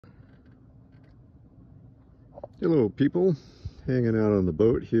Hello people, hanging out on the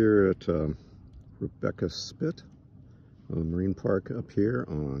boat here at Rebecca Spit, a marine park up here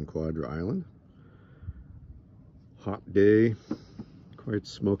on Quadra Island. Hot day, quite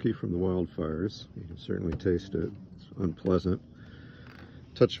smoky from the wildfires. You can certainly taste it. It's unpleasant.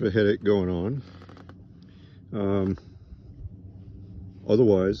 Touch of a headache going on.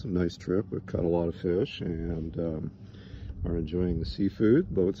 Otherwise, a nice trip. We've caught a lot of fish and are enjoying the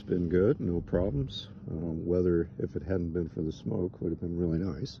seafood. Boat's been good, no problems. Weather, if it hadn't been for the smoke, would have been really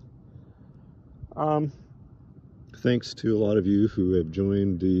nice. Thanks to a lot of you who have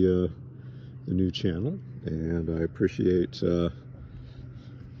joined the new channel, and I appreciate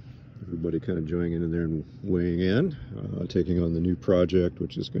everybody kind of joining in there and weighing in, taking on the new project,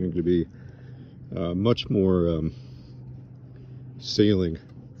 which is going to be much more sailing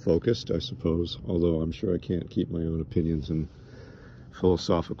focused, I suppose, although I'm sure I can't keep my own opinions and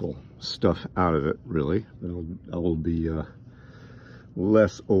philosophical stuff out of it, really. I'll be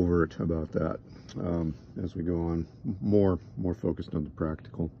less overt about that as we go on, more focused on the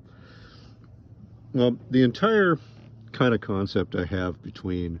practical. Well, the entire kind of concept I have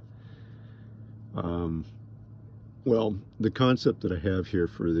between, well, the concept that I have here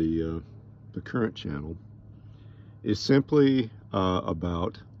for the current channel is simply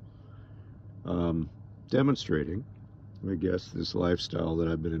about demonstrating, I guess, this lifestyle that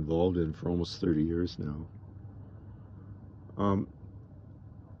I've been involved in for almost 30 years now.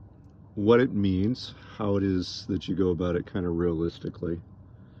 What it means, how it is that you go about it kind of realistically.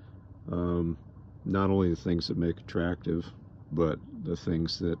 Not only the things that make it attractive, but the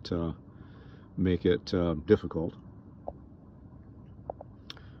things that make it difficult.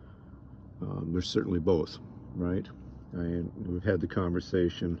 There's certainly both, right? We've had the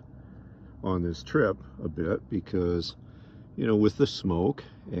conversation on this trip a bit because, you know, with the smoke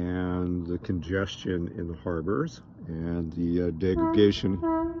and the congestion in the harbors and the degradation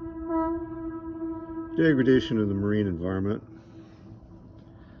of the marine environment.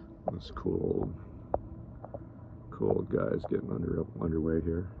 This cool guys getting underway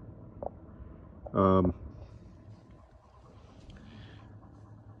here.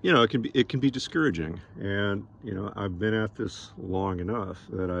 You know, it can be discouraging, and you know, I've been at this long enough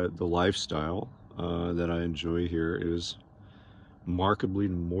that the lifestyle that I enjoy here is markedly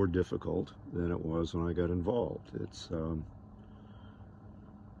more difficult than it was when I got involved. It's like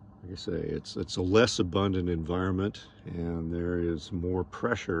I say, it's a less abundant environment, and there is more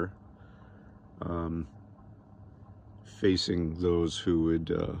pressure facing those who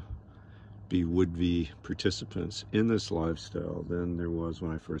would be would-be participants in this lifestyle than there was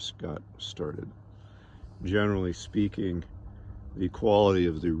when I first got started. Generally speaking, the quality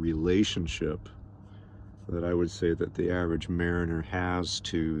of the relationship that I would say that the average mariner has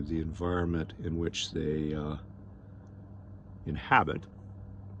to the environment in which they inhabit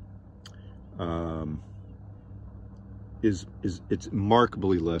it's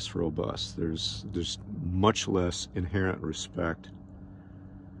markedly less robust. There's much less inherent respect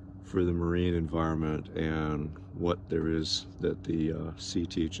for the marine environment and what there is that the sea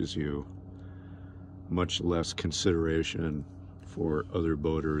teaches you. Much less consideration for other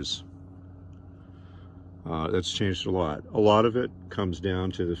boaters. That's changed a lot. A lot of it comes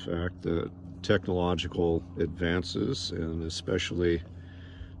down to the fact that technological advances, and especially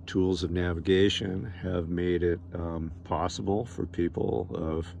tools of navigation, have made it possible for people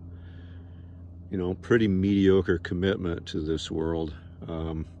of, you know, pretty mediocre commitment to this world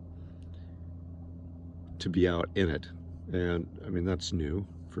to be out in it. And I mean, that's new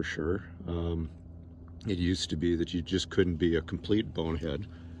for sure. It used to be that you just couldn't be a complete bonehead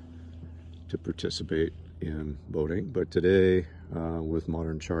to participate in boating, but today with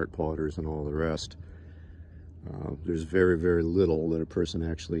modern chart plotters and all the rest, there's very, very little that a person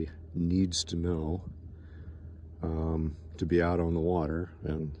actually needs to know to be out on the water,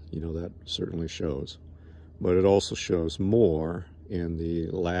 and you know, that certainly shows. But it also shows more in the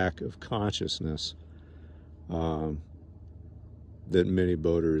lack of consciousness that many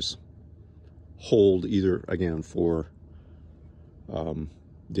boaters hold, either, again, for the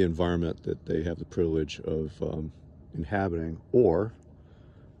environment that they have the privilege of inhabiting, or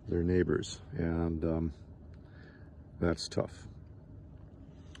their neighbors, and that's tough.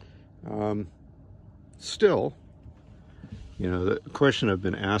 Still, you know, the question I've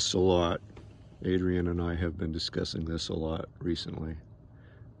been asked a lot, Adrian and I have been discussing this a lot recently,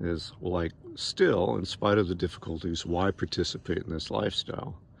 is like, still, in spite of the difficulties, why participate in this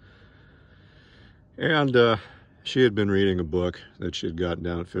lifestyle? And she had been reading a book that she had gotten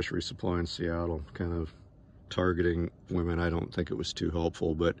down at Fishery Supply in Seattle, kind of targeting women. I don't think it was too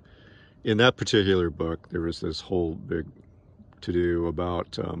helpful, but in that particular book, there was this whole big to-do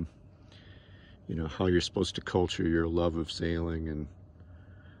about, you know, how you're supposed to culture your love of sailing and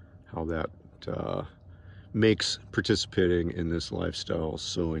how that makes participating in this lifestyle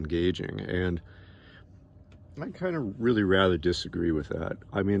so engaging. And I kind of really rather disagree with that.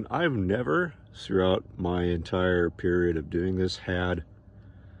 I mean, I've never, throughout my entire period of doing this, had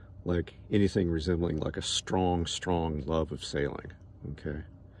like anything resembling like a strong love of sailing. Okay.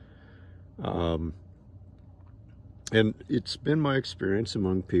 And it's been my experience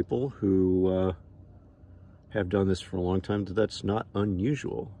among people who have done this for a long time that that's not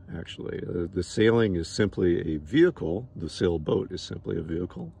unusual, actually. The sailing is simply a vehicle, the sailboat is simply a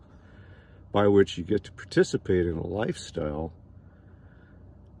vehicle by which you get to participate in a lifestyle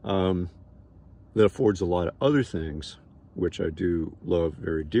that affords a lot of other things, which I do love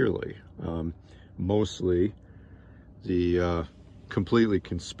very dearly. Mostly the completely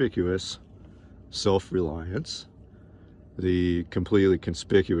conspicuous self-reliance, the completely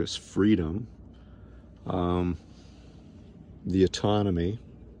conspicuous freedom, the autonomy,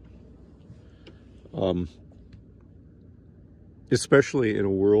 especially in a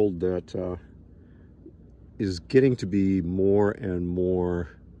world that is getting to be more and more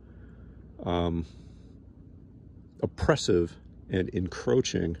oppressive and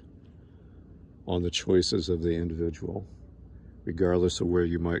encroaching on the choices of the individual, regardless of where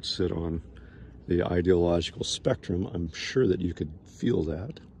you might sit on the ideological spectrum. I'm sure that you could feel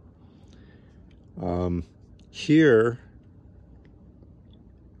that. Here,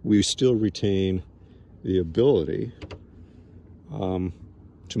 we still retain the ability to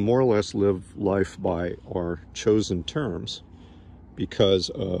more or less live life by our chosen terms because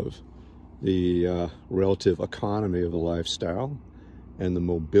of the relative economy of the lifestyle and the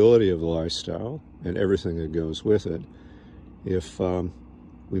mobility of the lifestyle and everything that goes with it. If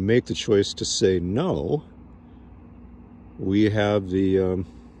we make the choice to say no, we have the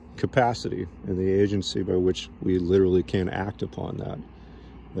capacity and the agency by which we literally can act upon that.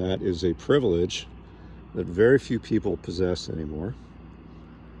 That is a privilege that very few people possess anymore.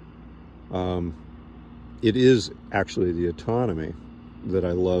 It is actually the autonomy that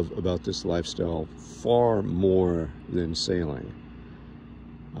I love about this lifestyle far more than sailing.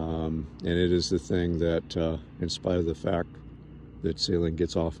 And it is the thing that, in spite of the fact that sailing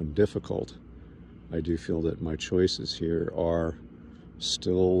gets often difficult, I do feel that my choices here are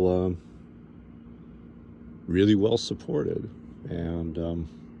still really well supported. And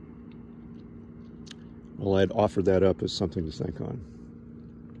well, I'd offer that up as something to think on.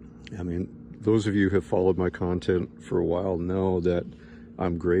 I mean, those of you who have followed my content for a while know that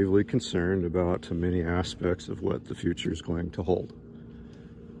I'm gravely concerned about many aspects of what the future is going to hold.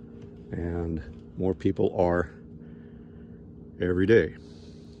 And more people are every day,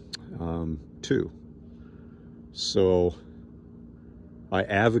 too. So I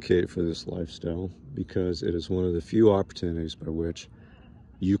advocate for this lifestyle because it is one of the few opportunities by which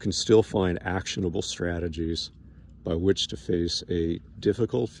you can still find actionable strategies by which to face a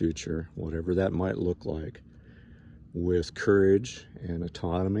difficult future, whatever that might look like, with courage and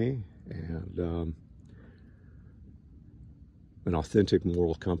autonomy and an authentic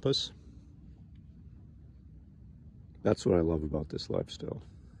moral compass. That's what I love about this lifestyle,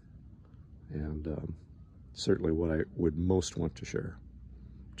 and certainly what I would most want to share.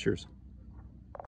 Cheers.